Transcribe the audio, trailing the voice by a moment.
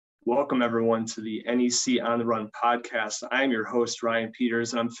Welcome, everyone, to the NEC On the Run podcast. I am your host, Ryan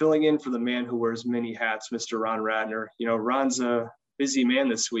Peters, and I'm filling in for the man who wears many hats, Mr. Ron Ratner. You know, Ron's a busy man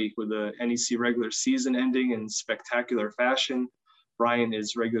this week with the NEC regular season ending in spectacular fashion. Brian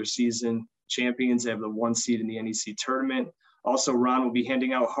is regular season champions. They have the 1 seed in the NEC tournament. Also, Ron will be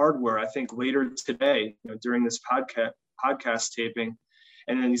handing out hardware, I think, later today, during this podcast taping.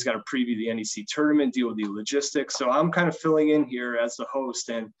 And then he's got to preview the NEC tournament, deal with the logistics. So I'm kind of filling in here as the host.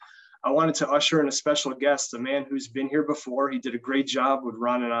 And I wanted to usher in a special guest, a man who's been here before. He did a great job with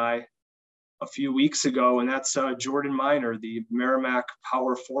Ron and I a few weeks ago, and that's Jordan Minor, the Merrimack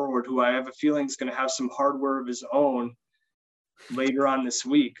power forward, who I have a feeling is going to have some hardware of his own later on this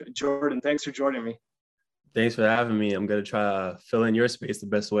week. Jordan, thanks for joining me. Thanks for having me. I'm going to try to fill in your space the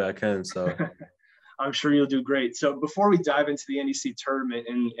best way I can. So I'm sure you'll do great. So before we dive into the NEC tournament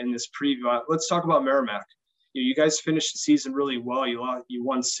and this preview, let's talk about Merrimack. You guys finished the season really well. You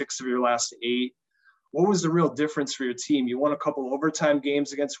won 6 of your last 8. What was the real difference for your team? You won a couple overtime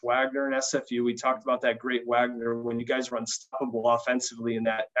games against Wagner and SFU. We talked about that great Wagner when you guys were unstoppable offensively in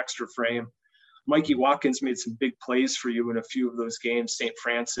that extra frame. Mikey Watkins made some big plays for you in a few of those games, St.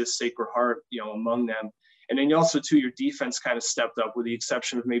 Francis, Sacred Heart, among them. And then also, too, your defense kind of stepped up with the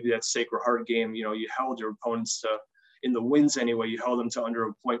exception of maybe that Sacred Heart game. You held your opponents to, in the wins anyway, you held them to under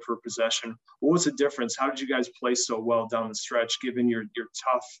a point per possession. What was the difference? How did you guys play so well down the stretch, given your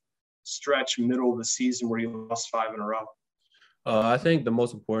tough stretch middle of the season where you lost 5 in a row? I think the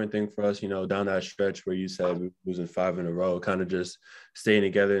most important thing for us, down that stretch where you said we were losing 5 in a row, kind of just staying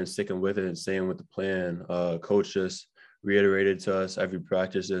together and sticking with it and staying with the plan. Coach just reiterated to us every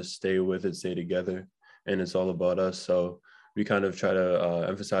practice, just stay with it, stay together. And it's all about us. So we kind of try to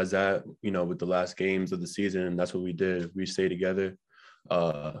emphasize that, with the last games of the season. And that's what we did. We stayed together.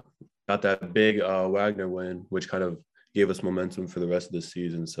 Got that big Wagner win, which kind of gave us momentum for the rest of the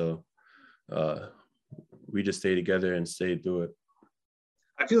season. So we just stayed together and stayed through it.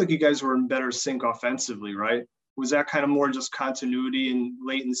 I feel like you guys were in better sync offensively, right? Was that kind of more just continuity, and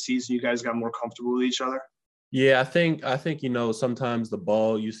late in the season you guys got more comfortable with each other? Yeah, I think sometimes the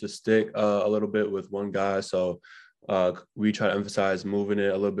ball used to stick a little bit with one guy, so we try to emphasize moving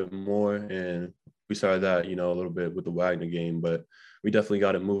it a little bit more, and we started that a little bit with the Wagner game, but we definitely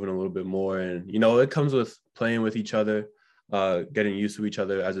got it moving a little bit more, and it comes with playing with each other, getting used to each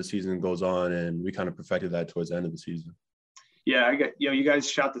other as the season goes on, and we kind of perfected that towards the end of the season. Yeah, you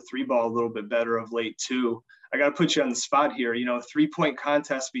guys shot the 3 ball a little bit better of late too. I got to put you on the spot here. 3-point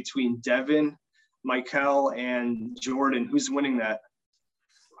contest between Devin, Michael, and Jordan. Who's winning that?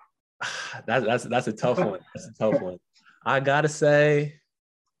 That's a tough one. That's a tough one. I gotta say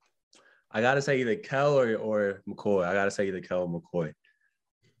either Kel or McCoy. I gotta say either Kel or McCoy.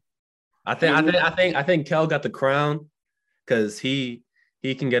 I think Kel got the crown because he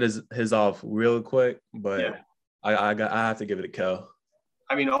can get his off real quick, but yeah. I have to give it to Kel.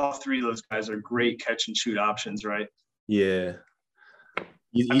 I mean, all 3 of those guys are great catch and shoot options, right? Yeah.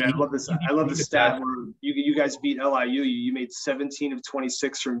 I love this. I love the stat where you guys beat LIU. You made 17 of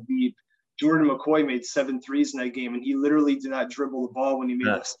 26 from deep. Jordan McCoy made 7 threes in that game, and he literally did not dribble the ball when he made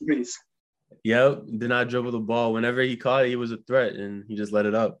those threes. Yep, did not dribble the ball. Whenever he caught it, he was a threat, and he just let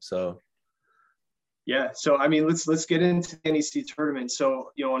it up. So, yeah. So I mean, let's get into the NEC tournament.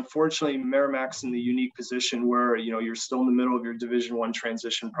 So unfortunately, Merrimack's in the unique position where you're still in the middle of your Division I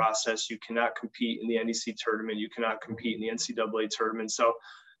transition process. You cannot compete in the NEC tournament. You cannot compete in the NCAA tournament. So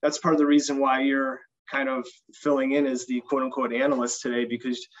that's part of the reason why you're kind of filling in as the quote unquote analyst today,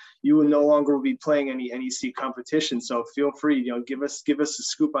 because you will no longer be playing any NEC competition. So feel free, give us a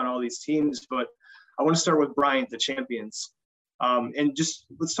scoop on all these teams. But I want to start with Bryant, the champions. And just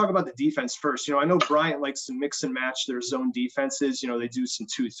let's talk about the defense first. I know Bryant likes to mix and match their zone defenses. They do some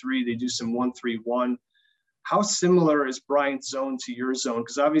 2-3, they do some 1-3-1. How similar is Bryant's zone to your zone?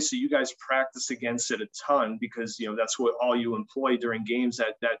 Because obviously you guys practice against it a ton because, that's what all you employ during games,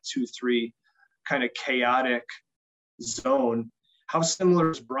 that 2-3 kind of chaotic zone. How similar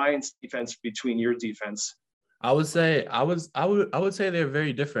is Bryant's defense between your defense? I would say they're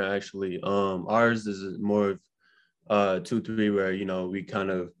very different actually. Ours is more of 2-3 where we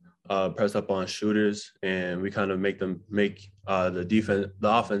kind of press up on shooters and we kind of make the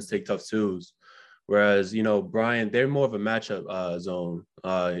offense take tough twos. Whereas Bryant, they're more of a matchup zone,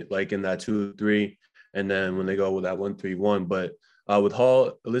 like in that 2-3, and then when they go with that 1-3-1. But with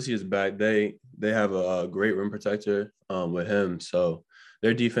Hall, Alicia's back, they have a great rim protector with him, so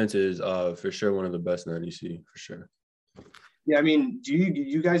their defense is for sure one of the best in the NEC for sure. Yeah, I mean, do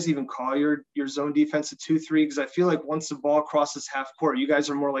you guys even call your zone defense a 2-3? Because I feel like once the ball crosses half court, you guys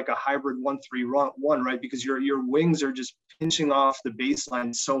are more like a hybrid 1-3-1, right? Because your wings are just pinching off the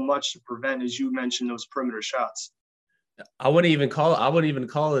baseline so much to prevent, as you mentioned, those perimeter shots. I wouldn't even call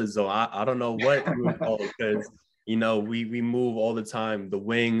it zone. I don't know what you would call it because we move all the time. The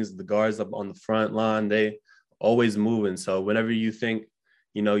wings, the guards up on the front line, they always moving. So whenever you think,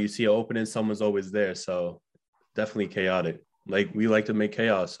 you see an opening, someone's always there. So definitely chaotic. Like we like to make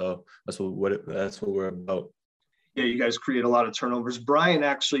chaos. So that's what we're about. Yeah, you guys create a lot of turnovers. Brian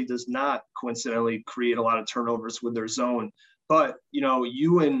actually does not coincidentally create a lot of turnovers with their zone. But,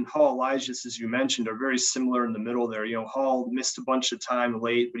 you and Hall Elijahs, as you mentioned, are very similar in the middle there. Hall missed a bunch of time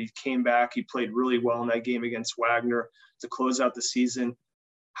late, but he came back. He played really well in that game against Wagner to close out the season.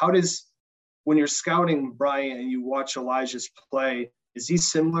 When you're scouting Brian and you watch Elijahs play, is he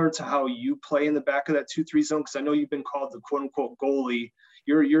similar to how you play in the back of that 2-3 zone? Because I know you've been called the quote-unquote goalie.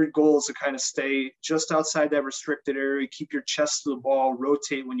 Your goal is to kind of stay just outside that restricted area, keep your chest to the ball,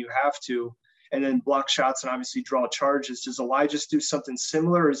 rotate when you have to, and then block shots and obviously draw charges. Does Elijahs do something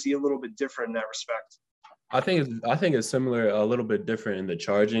similar, or is he a little bit different in that respect? I think it's similar, a little bit different in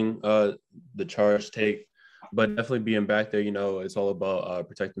the the charge take, but definitely being back there, it's all about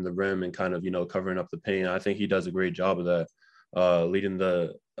protecting the rim and kind of, covering up the paint. I think he does a great job of that, leading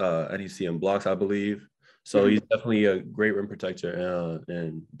the NEC in blocks, I believe. So he's definitely a great rim protector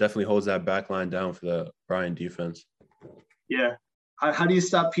and definitely holds that back line down for the Brian defense. Yeah. How do you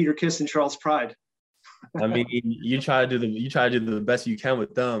stop Peter Kiss and Charles Pride? I mean, you try to do the best you can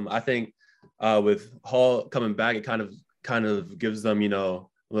with them. I think with Hall coming back, it kind of gives them, a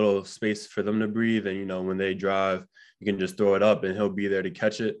little space for them to breathe. And, when they drive, you can just throw it up and he'll be there to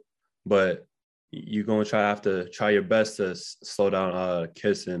catch it. But you're going to have to try your best to slow down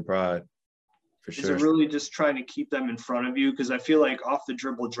Kiss and Pride. For sure. Is it really just trying to keep them in front of you? Because I feel like off the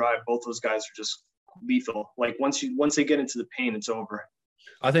dribble drive, both those guys are just lethal. Like once they get into the paint, it's over.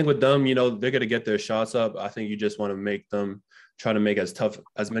 I think with them, they're gonna get their shots up. I think you just want to make them try to make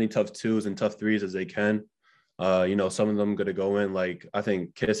as many tough twos and tough threes as they can. Some of them gonna go in. Like I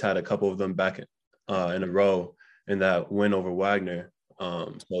think Kiss had a couple of them back in a row in that win over Wagner.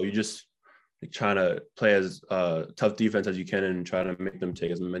 So you just trying to play as tough defense as you can and try to make them take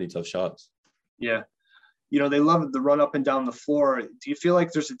as many tough shots. Yeah. They love the run up and down the floor. Do you feel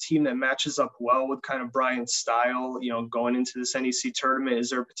like there's a team that matches up well with kind of Brian's style, going into this NEC tournament? Is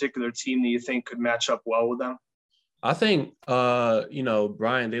there a particular team that you think could match up well with them? I think,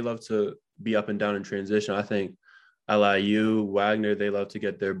 Brian, they love to be up and down in transition. I think LIU, Wagner, they love to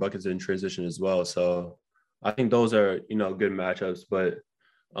get their buckets in transition as well. So I think those are, good matchups. But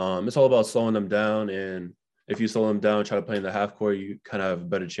it's all about slowing them down. And if you slow them down, try to play in the half court, you kind of have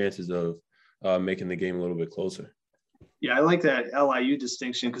better chances of making the game a little bit closer. Yeah, I like that LIU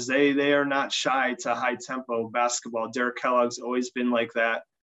distinction because they are not shy to high tempo basketball. Derek Kellogg's always been like that.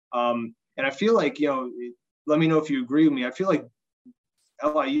 And I feel like, let me know if you agree with me. I feel like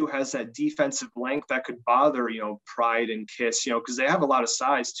LIU has that defensive length that could bother, Pride and Kiss, because they have a lot of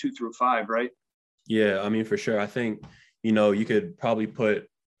size 2 through 5, right? Yeah, I mean, for sure. I think, you could probably put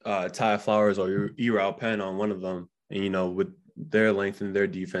Ty Flowers or Erau Penn on one of them. And, with their length and their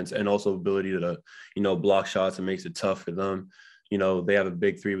defense and also ability to, block shots and makes it tough for them. They have a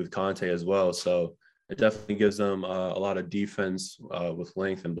big three with Conte as well. So it definitely gives them a lot of defense with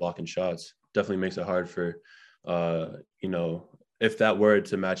length and blocking shots. Definitely makes it hard for, if that were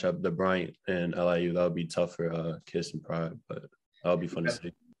to match up the Bryant and LIU, that would be tough for Kiss and Pride, but that would be fun to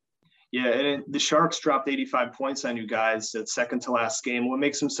see. Yeah, and the Sharks dropped 85 points on you guys at second to last game. What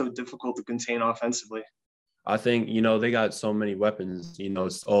makes them so difficult to contain offensively? I think, they got so many weapons, it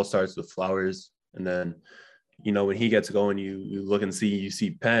all starts with Flowers. And then, when he gets going, you look and you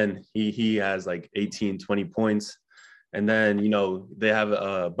see Penn, he has like 18, 20 points. And then, they have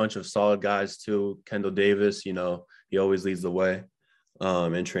a bunch of solid guys too. Kendall Davis, he always leads the way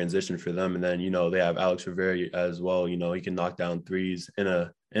in transition for them. And then, they have Alex Rivera as well. He can knock down threes in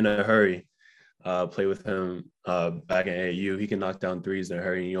a hurry. Play with him back in AAU. He can knock down threes in a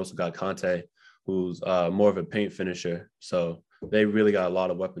hurry. And you also got Conte, who's more of a paint finisher. So they really got a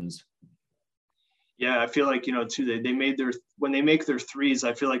lot of weapons. Yeah, I feel like, too, when they make their threes,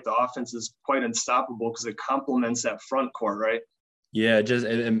 I feel like the offense is quite unstoppable because it complements that front court, right? Yeah,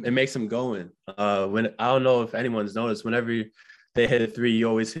 it makes them going. When I don't know if anyone's noticed, whenever they hit a three, you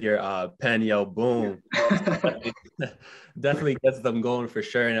always hear Penn yell, boom. Definitely gets them going for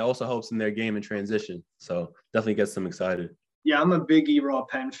sure. And it also helps in their game in transition. So definitely gets them excited. Yeah, I'm a big Erol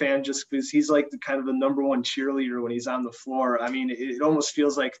Penn fan just because he's like the kind of the number one cheerleader when he's on the floor. I mean, it almost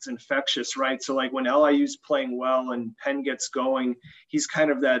feels like it's infectious, right? So like when LIU's playing well and Penn gets going, he's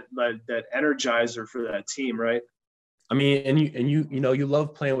kind of that energizer for that team, right? I mean, and you know you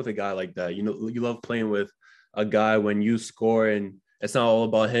love playing with a guy like that. You know you love playing with a guy when you score and it's not all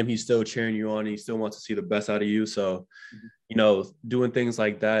about him. He's still cheering you on. He still wants to see the best out of you. So, you know, doing things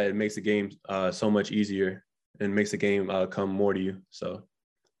like that, it makes the game so much easier and makes the game come more to you. So,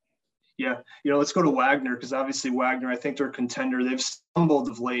 yeah, let's go to Wagner because obviously Wagner, I think they're a contender. They've stumbled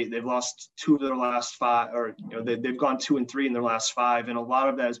of late. They've lost 2 of their last 5, or they've gone 2-3 in their last 5, and a lot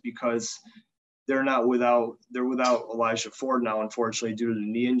of that is because they're without Elijah Ford now, unfortunately, due to the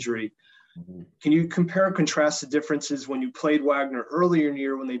knee injury. Mm-hmm. Can you compare and contrast the differences when you played Wagner earlier in the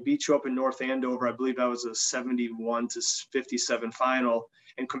year when they beat you up in North Andover? I believe that was a 71-57 final,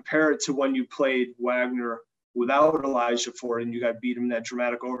 and compare it to when you played Wagner without Elijah Ford and you got beat him in that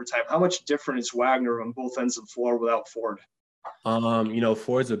dramatic overtime. How much different is Wagner on both ends of the floor without Ford?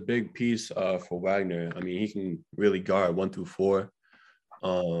 Ford's a big piece for Wagner. I mean, he can really guard 1 through 4.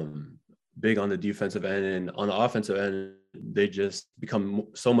 Big on the defensive end, and on the offensive end, they just become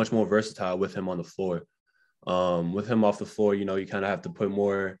so much more versatile with him on the floor. With him off the floor, you kind of have to put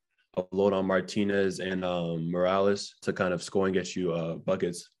more load on Martinez and Morales to kind of score and get you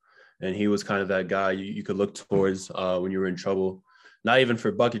buckets. And he was kind of that guy you could look towards when you were in trouble, not even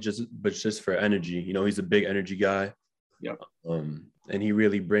for buckets, but just for energy. He's a big energy guy. Yep. And he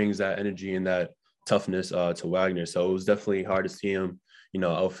really brings that energy and that toughness to Wagner. So it was definitely hard to see him,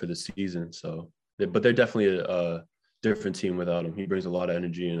 out for the season. So, but they're definitely a different team without him. He brings a lot of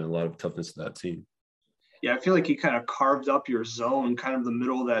energy and a lot of toughness to that team. Yeah, I feel like he kind of carved up your zone, kind of the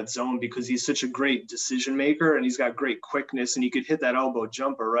middle of that zone, because he's such a great decision maker and he's got great quickness and he could hit that elbow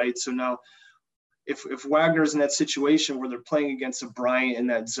jumper, right? So now if Wagner's in that situation where they're playing against a Bryant in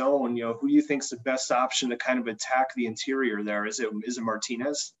that zone, who do you think's the best option to kind of attack the interior there? Is it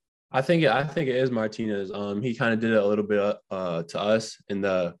Martinez? I think it is Martinez. He kind of did it a little bit to us in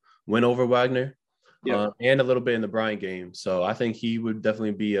the win over Wagner, and a little bit in the Bryant game. So I think he would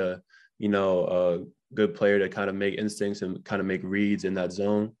definitely be a good player to kind of make instincts and kind of make reads in that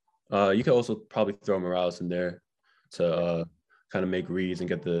zone. You could also probably throw Morales in there to kind of make reads and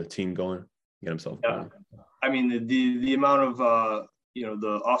get the team going, get himself going. I mean, the amount of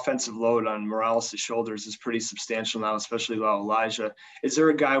the offensive load on Morales' shoulders is pretty substantial now, especially without Elijah. Is there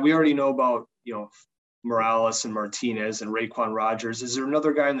a guy we already know about, Morales and Martinez and Raquan Rogers? Is there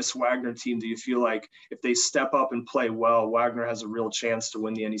another guy in this Wagner team that you feel like if they step up and play well, Wagner has a real chance to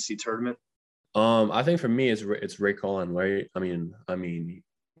win the NEC tournament? I think for me, it's Raquan, right? I mean,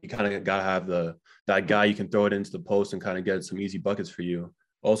 you kind of gotta have that guy you can throw it into the post and kind of get some easy buckets for you.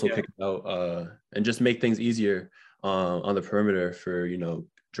 Also pick it out and just make things easier on the perimeter for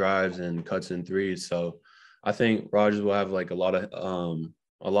drives and cuts and threes. So I think Rogers will have like a lot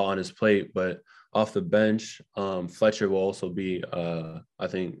on his plate, but off the bench, Fletcher will also be I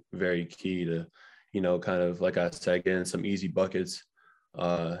think very key to kind of like I said, getting some easy buckets,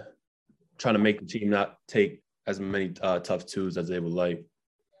 trying to make the team not take as many tough twos as they would like.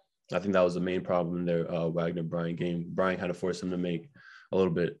 I think that was the main problem in their Wagner-Bryant game. Bryant had to force them to make a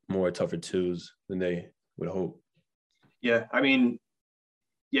little bit more tougher twos than they would hope. Yeah, I mean,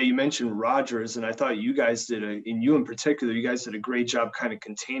 you mentioned Rogers, and I thought you guys you in particular, you guys did a great job kind of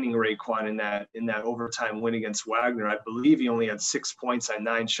containing Raquan in that overtime win against Wagner. I believe he only had 6 points on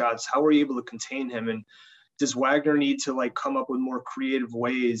 9 shots. How were you able to contain him? And does Wagner need to come up with more creative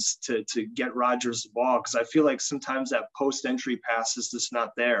ways to get Rogers the ball? Because I feel like sometimes that post entry pass is just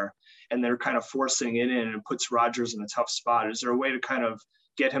not there, and they're kind of forcing it in, and it puts Rogers in a tough spot. Is there a way to kind of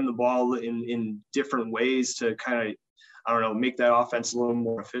get him the ball in different ways to kind of, I don't know, make that offense a little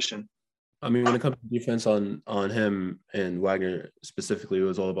more efficient? I mean, when it comes to defense on him and Wagner specifically, it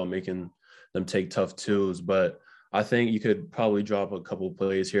was all about making them take tough twos. But I think you could probably drop a couple of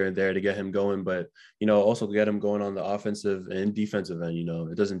plays here and there to get him going, but, also get him going on the offensive and defensive end.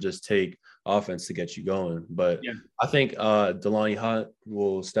 It doesn't just take offense to get you going. But I think Delani Hunt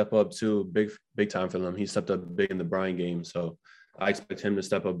will step up too, big time for them. He stepped up big in the Bryant game. So I expect him to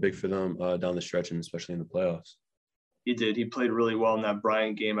step up big for them down the stretch and especially in the playoffs. He did. He played really well in that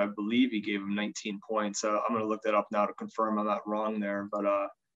Bryant game. I believe he gave him 19 points. I'm going to look that up now to confirm I'm not wrong there. But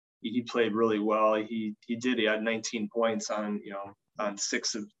he played really well. He did. He had 19 points on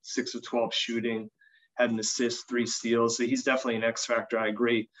 6 of 12 shooting, had an assist, 3 steals. So he's definitely an X factor. I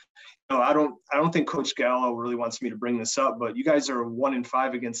agree. I don't think Coach Gallo really wants me to bring this up, but you guys are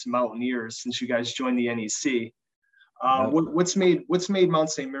 1-5 against Mountaineers since you guys joined the NEC. What's made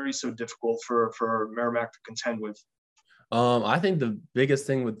Mount St. Mary so difficult for Merrimack to contend with? I think the biggest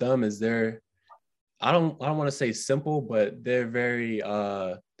thing with them is I don't want to say simple, but they're very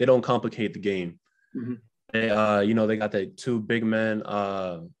they don't complicate the game. Mm-hmm. They got the two big men,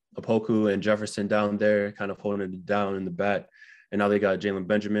 Opoku and Jefferson down there, kind of holding it down in the back. And now they got Jalen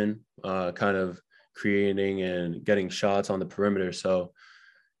Benjamin kind of creating and getting shots on the perimeter. So,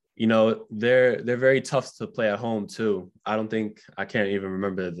 they're very tough to play at home too. I can't even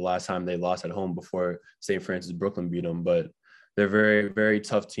remember the last time they lost at home before St. Francis Brooklyn beat them, but they're very, very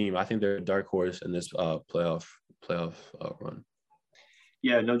tough team. I think they're a dark horse in this playoff run.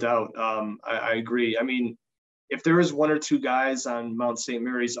 Yeah, no doubt. I agree. I mean, if there is one or two guys on Mount St.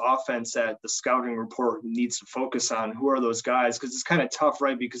 Mary's offense that the scouting report needs to focus on, who are those guys? Because it's kind of tough,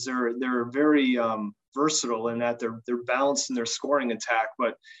 right? Because they're very versatile in that they're balanced in their scoring attack.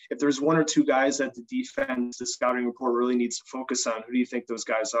 But if there's one or two guys that the scouting report really needs to focus on, who do you think those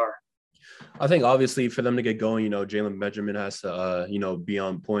guys are? I think obviously for them to get going, Jalen Benjamin has to, be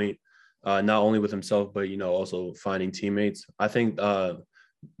on point, not only with himself, but, also finding teammates. I think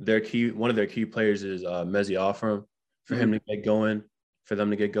one of their key players is Mezi Offram. For him to get going, for them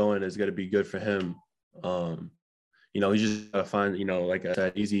to get going is going to be good for him. He's just got to find, like I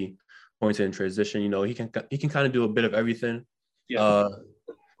said, easy points in transition. He can kind of do a bit of everything. Yeah.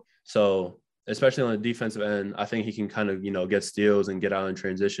 So especially on the defensive end, I think he can kind of, get steals and get out in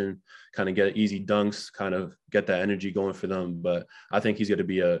transition, kind of get easy dunks, kind of get that energy going for them. But I think he's going to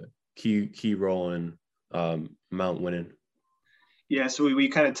be a key role in Mount winning. Yeah, so we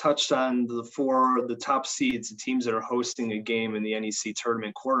kind of touched on the top seeds, the teams that are hosting a game in the NEC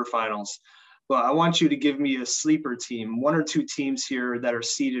tournament quarterfinals. But I want you to give me a sleeper team, one or two teams here that are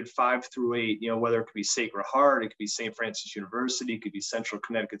seeded 5 through 8, whether it could be Sacred Heart, it could be St. Francis University, it could be Central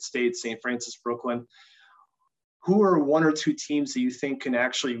Connecticut State, St. Francis Brooklyn. Who are one or two teams that you think can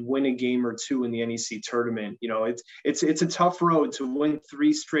actually win a game or two in the NEC tournament? It's a tough road to win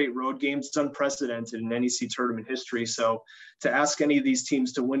 3 straight road games. It's unprecedented in NEC tournament history. So to ask any of these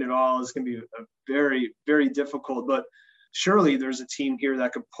teams to win it all is going to be a very, very difficult. But surely there's a team here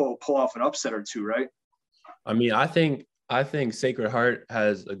that could pull off an upset or two, right? I mean, I think Sacred Heart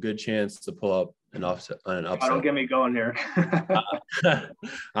has a good chance to pull up an upset. Don't get me going here.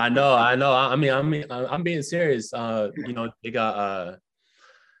 I know. I mean, I'm being serious. They got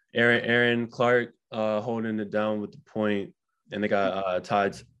Aaron Clark holding it down with the point, and they got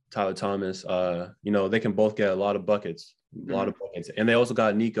Tyler Thomas. They can both get a lot of buckets, and they also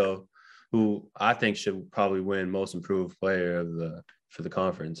got Nico, who I think should probably win Most Improved Player for the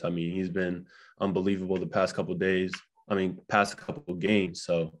conference. I mean, he's been unbelievable the past couple games.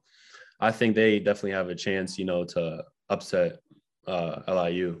 So I think they definitely have a chance, to upset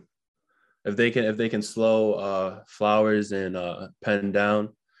LIU. If they can slow Flowers and Penn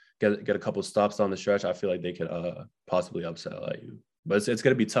down, get a couple stops on the stretch, I feel like they could possibly upset LIU. But it's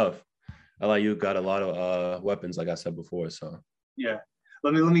going to be tough. LIU got a lot of weapons, like I said before. So yeah.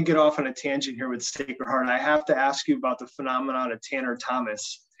 Let me get off on a tangent here with Sacred Heart. I have to ask you about the phenomenon of Tanner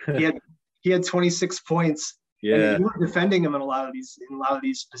Thomas. He had 26 points. Yeah, and you were defending him in a lot of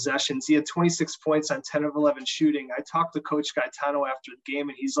these possessions. He had 26 points on 10 of 11 shooting. I talked to Coach Gaetano after the game,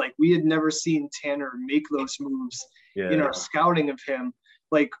 and he's like, "We had never seen Tanner make those moves in our scouting of him."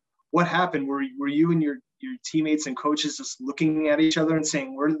 Like, what happened? Were you and your teammates and coaches just looking at each other and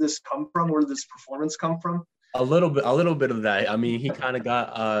saying, "Where did this come from? Where did this performance come from?" A little bit of that. I mean, he kind of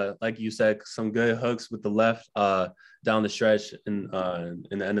got, like you said, some good hooks with the left down the stretch in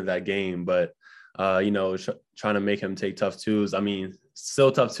the end of that game. But, trying to make him take tough twos. I mean,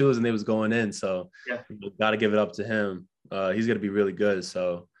 still tough twos, and they was going in. So yeah, got to give it up to him. He's going to be really good.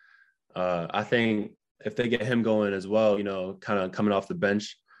 So I think if they get him going as well, kind of coming off the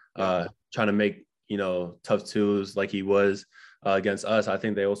bench, trying to make, tough twos like he was against us, I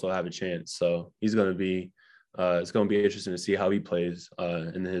think they also have a chance. So he's going to be it's going to be interesting to see how he plays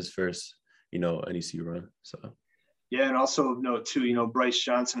in his first, NEC run. So. Yeah, and also note too, Bryce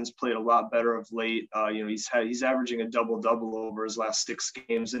Johnson has played a lot better of late. He's averaging a double-double over his last 6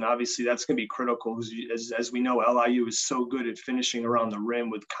 games, and obviously that's going to be critical as we know LIU is so good at finishing around the rim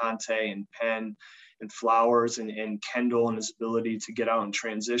with Conte and Penn and Flowers and Kendall and his ability to get out in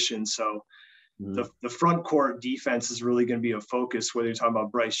transition. So the front court defense is really going to be a focus, whether you're talking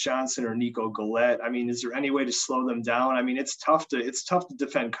about Bryce Johnson or Nico Gillette. I mean, is there any way to slow them down? I mean, it's tough to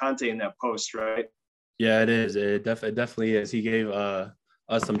defend Conte in that post, right? Yeah, it is. It definitely is. He gave us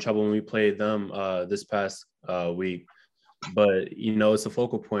some trouble when we played them this past week. But it's a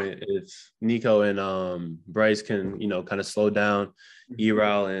focal point. If Nico and Bryce can, kind of slow down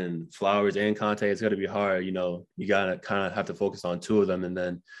Eral and Flowers and Conte, it's gonna be hard. You gotta kind of have to focus on two of them, and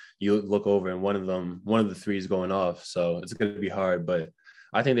then you look over and one of the three is going off. So it's gonna be hard, but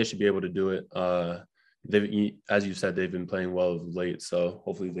I think they should be able to do it. They've, as you said, they've been playing well of late, so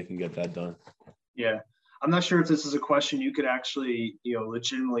hopefully they can get that done. Yeah. I'm not sure if this is a question you could actually,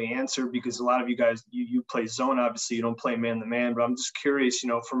 legitimately answer, because a lot of you guys, you play zone, obviously you don't play man to man, but I'm just curious,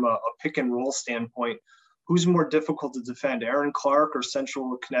 from a pick and roll standpoint, who's more difficult to defend, Aaron Clark or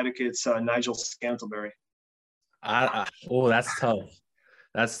Central Connecticut's Nigel Scantlebury? That's tough.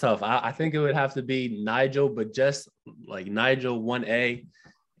 That's tough. I think it would have to be Nigel, but just like Nigel 1A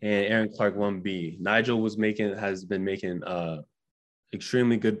and Aaron Clark 1B. Nigel has been making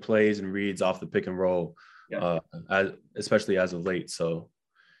extremely good plays and reads off the pick and roll. Yeah. Especially as of late. So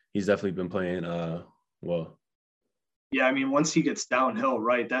he's definitely been playing well. Yeah, I mean, once he gets downhill,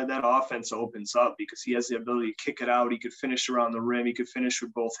 right, that offense opens up because he has the ability to kick it out. He could finish around the rim. He could finish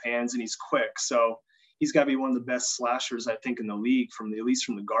with both hands, and he's quick. So he's got to be one of the best slashers, I think, in the league, at least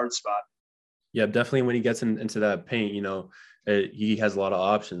from the guard spot. Yeah, definitely when he gets into that paint, he has a lot of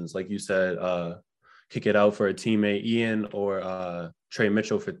options. Like you said, kick it out for a teammate, Ian, or Trey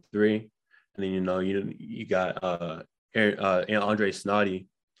Mitchell for three. And then, you got Andre Snoddy,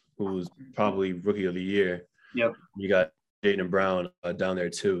 who's probably rookie of the year. Yep. You got Jayden Brown down there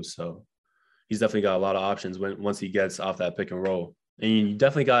too. So he's definitely got a lot of options once he gets off that pick and roll. And you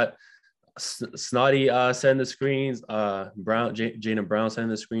definitely got Snoddy setting the screens. Jayden Brown setting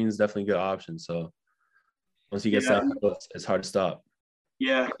the screens, definitely good option. So once he gets out, it's hard to stop.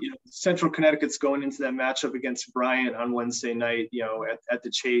 Yeah, Central Connecticut's going into that matchup against Bryant on Wednesday night, at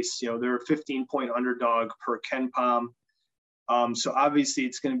the Chase. They're a 15-point underdog per KenPom. So obviously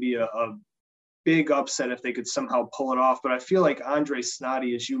it's going to be a big upset if they could somehow pull it off. But I feel like Andre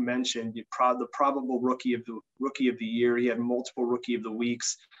Snoddy, as you mentioned, the probable rookie of the year. He had multiple rookie of the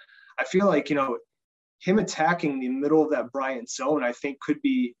weeks. I feel like, him attacking the middle of that Bryant zone, I think could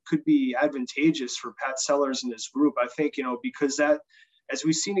be advantageous for Pat Sellers and his group. I think, because that, as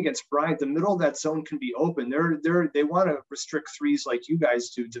we've seen against Bryant, the middle of that zone can be open. They want to restrict threes like you guys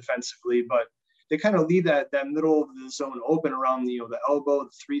do defensively, but they kind of leave that middle of the zone open around the elbow,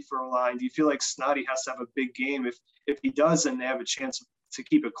 the free throw line. Do you feel like Snoddy has to have a big game? If he does, then they have a chance to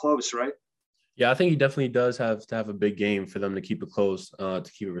keep it close, right? Yeah, I think he definitely does have to have a big game for them to keep it close, to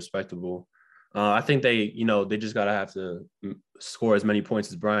keep it respectable. I think they just gotta have to score as many points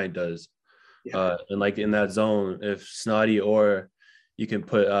as Bryant does. Yeah. And like in that zone, if Snoddy or you can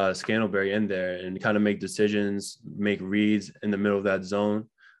put Scantlebury in there and kind of make decisions, make reads in the middle of that zone,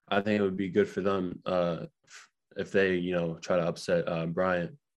 I think it would be good for them if they, try to upset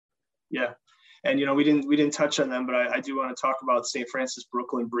Bryant. Yeah. And, we didn't touch on them, but I do want to talk about St. Francis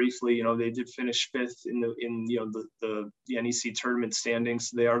Brooklyn briefly. They did finish fifth in the NEC tournament standings.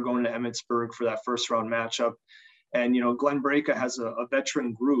 They are going to Emmitsburg for that first round matchup. And, Glenn Breaka has a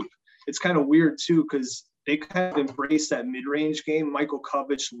veteran group. It's kind of weird too, because they kind of embrace that mid-range game. Michael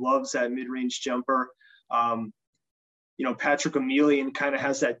Kovich loves that mid-range jumper. Patrick Emilian kind of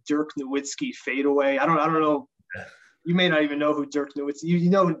has that Dirk Nowitzki fadeaway. I don't know. You may not even know who Dirk Nowitzki. You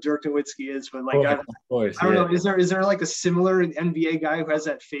know who Dirk Nowitzki is, but I don't know. Is there like a similar NBA guy who has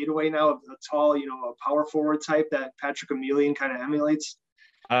that fadeaway now, a tall, a power forward type that Patrick Emilian kind of emulates?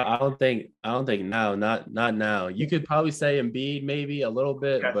 I don't think now, not now. You could probably say Embiid maybe a little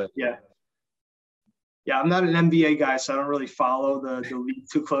bit, okay. But yeah, I'm not an NBA guy, so I don't really follow the league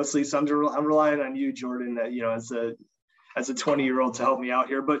too closely. So I'm relying on you, Jordan, that as a 20-year-old to help me out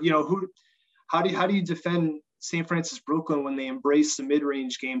here. But how do you defend St. Francis Brooklyn when they embrace the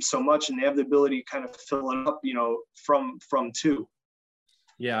mid-range game so much and they have the ability to kind of fill it up, from two?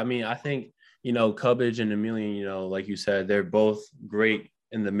 Yeah, I mean, I think Kovich and Emilian, like you said, they're both great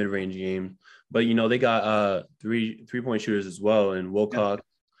in the mid-range game, but they got three-point shooters as well, and Wilcox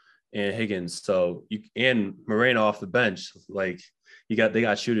and Higgins. So and Moreno off the bench, like they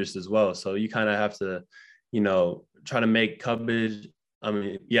got shooters as well. So you kind of have to, try to make Kovich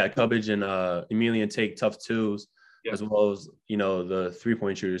and Emilian take tough twos, as well as the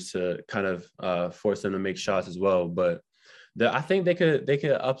three-point shooters to kind of force them to make shots as well. But I think they could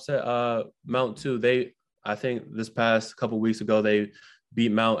upset Mount too. I think this past couple of weeks ago they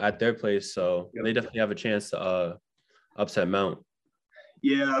beat Mount at their place, so they definitely have a chance to upset Mount.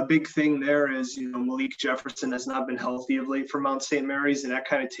 Yeah, a big thing there is, Malik Jefferson has not been healthy of late for Mount St. Mary's, and that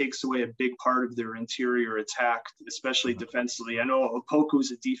kind of takes away a big part of their interior attack, especially defensively. I know Opoku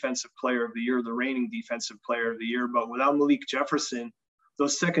is a defensive player of the year, the reigning defensive player of the year, but without Malik Jefferson,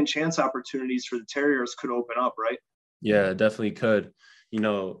 those second chance opportunities for the Terriers could open up, right? Yeah, definitely could. You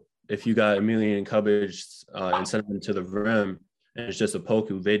know, if you got Emilian Cubbage and send them to the rim and it's just a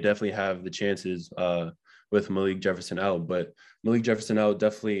Poku, they definitely have the chances with Malik Jefferson out. But Malik Jefferson out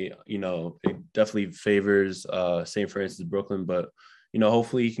definitely, you know, it definitely favors St. Francis Brooklyn. But, you know,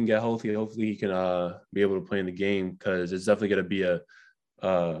 hopefully he can get healthy. Hopefully he can be able to play in the game because it's definitely going to be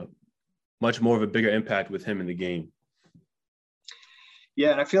a much more of a bigger impact with him in the game.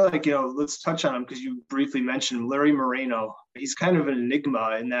 Yeah, and I feel like, let's touch on him because you briefly mentioned Larry Moreno. He's kind of an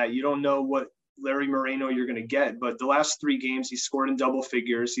enigma in that you don't know what Larry Moreno you're going to get. But the last 3 games, he scored in double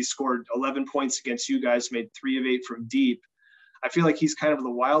figures. He scored 11 points against you guys, made 3 of 8 from deep. I feel like he's kind of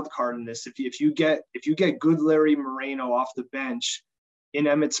the wild card in this. If you get good Larry Moreno off the bench in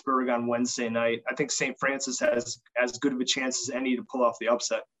Emmitsburg on Wednesday night, I think St. Francis has as good of a chance as any to pull off the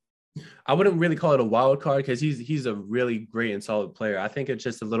upset. I wouldn't really call it a wild card because he's a really great and solid player. I think it's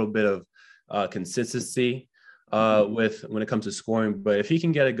just a little bit of consistency with when it comes to scoring. But if he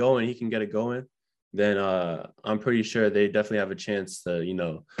can get it going, then I'm pretty sure they definitely have a chance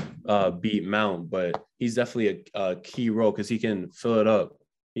to, beat Mount. But he's definitely a key role because he can fill it up.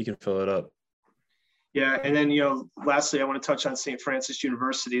 Yeah, and then, lastly, I want to touch on St. Francis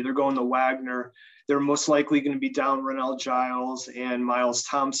University. They're going to Wagner. They're most likely going to be down Rennell Giles and Miles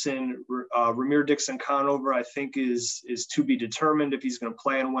Thompson. Ramir Dixon Conover, I think, is to be determined if he's going to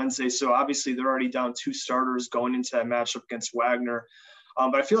play on Wednesday. So obviously they're already down 2 starters going into that matchup against Wagner.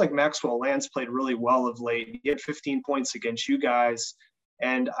 But I feel like Maxwell Land's played really well of late. He had 15 points against you guys.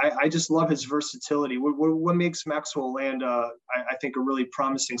 And I just love his versatility. What makes Maxwell Land, I think, a really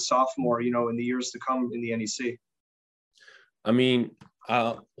promising sophomore, in the years to come in the NEC? I mean,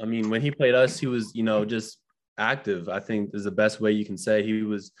 when he played us, he was, just active. I think is the best way you can say. He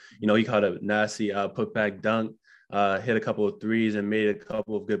was, he caught a nasty putback dunk, hit a couple of threes, and made a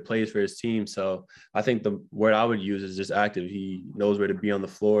couple of good plays for his team. So I think the word I would use is just active. He knows where to be on the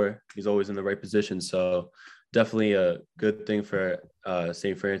floor. He's always in the right position. So definitely a good thing for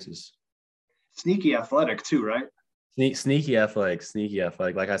St. Francis. Sneaky athletic too, right? Sneaky athletic.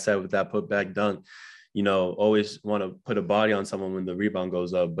 Like I said, with that putback dunk, always want to put a body on someone when the rebound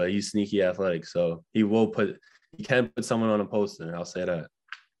goes up, but he's sneaky athletic. So he can put someone on a poster. I'll say that.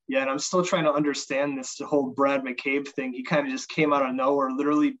 Yeah, and I'm still trying to understand this whole Brad McCabe thing. He kind of just came out of nowhere,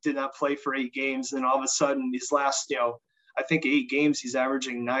 literally did not play for 8 games. And all of a sudden, these last, I think 8 games, he's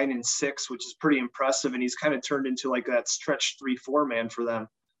averaging 9 and 6, which is pretty impressive. And he's kind of turned into like that stretch 3-4 man for them,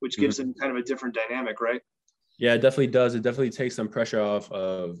 which gives him kind of a different dynamic, right? Yeah, it definitely does. It definitely takes some pressure off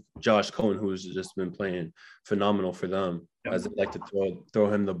of Josh Cohen, who's just been playing phenomenal for them. Yep. As they like to throw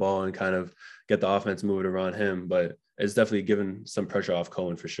him the ball and kind of get the offense moving around him. But it's definitely given some pressure off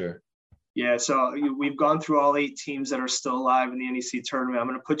Cohen for sure. Yeah, so we've gone through all 8 teams that are still alive in the NEC tournament. I'm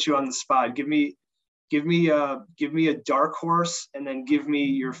going to put you on the spot. Give me a dark horse, and then give me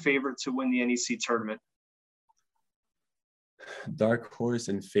your favorite to win the NEC tournament. Dark horse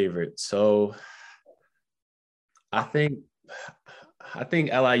and favorite. So I think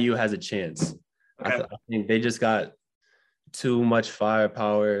LIU has a chance. Okay. I think they just got too much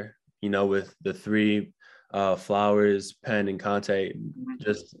firepower, with the 3 Flowers, Penn, and Conte.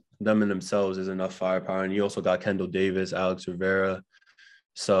 Just them and themselves is enough firepower. And you also got Kendall Davis, Alex Rivera.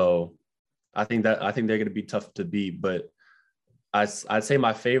 So I think they're going to be tough to beat. But I'd say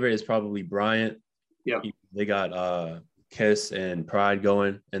my favorite is probably Bryant. Yeah, they got Kiss and Pride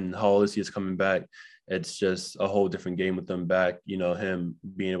going, and Hollis is coming back. It's just a whole different game with them back. Him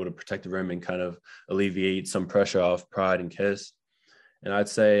being able to protect the rim and kind of alleviate some pressure off Pride and Kiss. And I'd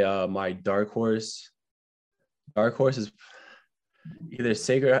say my dark horse is either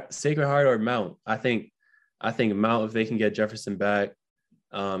Sacred Heart or Mount. I think Mount, if they can get Jefferson back,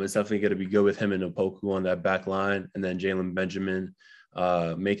 it's definitely going to be good with him and Opoku on that back line, and then Jalen Benjamin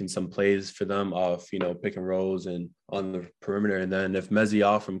making some plays for them off, pick and rolls and on the perimeter. And then if Mezzi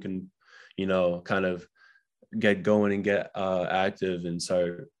Offram can, kind of get going and get active and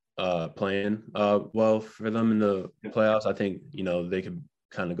start playing well for them in the playoffs, I think, they could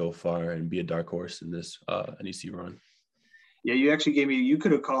kind of go far and be a dark horse in this NEC run. Yeah, you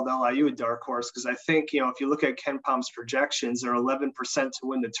could have called LIU a dark horse, because I think, if you look at KenPom's projections, they're 11% to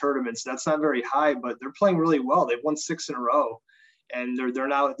win the tournament. So that's not very high, but they're playing really well. They've won 6 in a row. And they're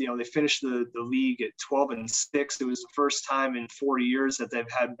now, they finished the league at 12-6. It was the first time in 4 years that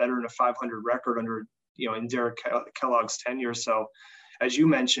they've had better than a 500 record under, in Derek Kellogg's tenure. So as you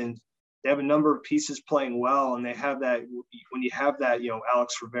mentioned, they have a number of pieces playing well, and they have that, when you have that,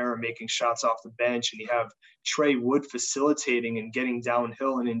 Alex Rivera making shots off the bench, and you have Trey Wood facilitating and getting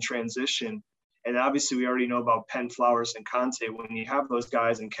downhill and in transition, And obviously, we already know about Penn, Flowers, and Conte. When you have those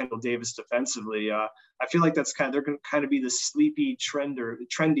guys and Kendall Davis defensively, I feel like they're going to kind of be the sleepy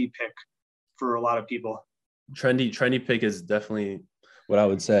trendy pick for a lot of people. Trendy pick is definitely what I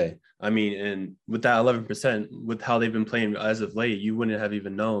would say. I mean, and with that 11%, with how they've been playing as of late, you wouldn't have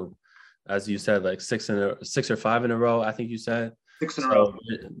even known, as you said, like 6 or 5 in a row. I think you said 6 in a row.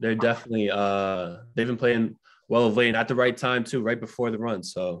 They're definitely they've been playing well of late at the right time too, right before the run.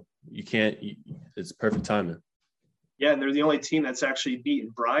 So it's perfect timing. Yeah, and they're the only team that's actually beaten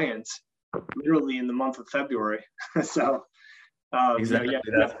Bryant literally in the month of February. So exactly,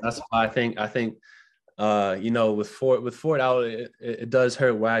 that's why I think with Ford out, it does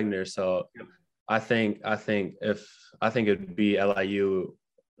hurt Wagner. So I think it'd be LIU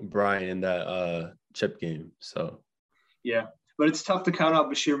Bryant in that chip game. So yeah, but it's tough to count out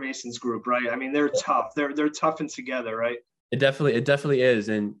Bashir Mason's group, right? I mean, they're tough. They're tough and together, right? It definitely is.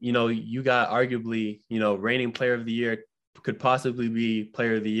 And, you got arguably, reigning player of the year, could possibly be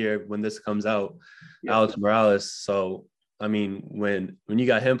player of the year when this comes out, Alex Morales. So, I mean, when you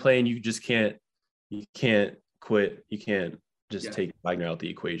got him playing, you can't quit. You can't just take Wagner out the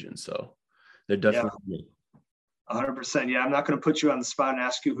equation. So they're definitely 100%. Yeah, I'm not going to put you on the spot and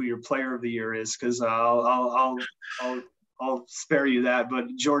ask you who your player of the year is, because I'll spare you that. But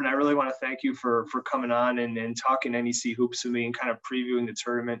Jordan, I really want to thank you for coming on and talking NEC hoops with me and kind of previewing the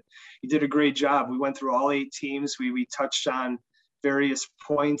tournament. You did a great job. We went through all 8 teams. We touched on various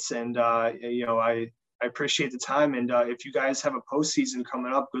points, and I appreciate the time. And if you guys have a postseason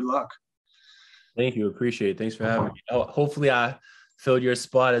coming up, good luck. Thank you. Appreciate it. Thanks for having me. Hopefully I filled your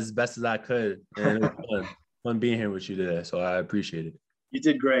spot as best as I could. And it was fun being here with you today. So I appreciate it. You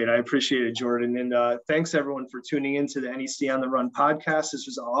did great. I appreciate it, Jordan. And thanks everyone for tuning into the NEC on the Run podcast. This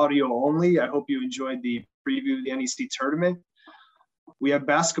was audio only. I hope you enjoyed the preview of the NEC tournament. We have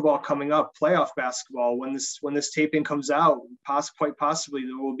basketball coming up, playoff basketball. When this taping comes out, quite possibly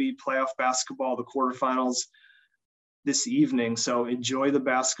there will be playoff basketball, the quarterfinals this evening. So enjoy the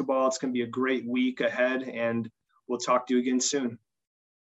basketball. It's going to be a great week ahead, and we'll talk to you again soon.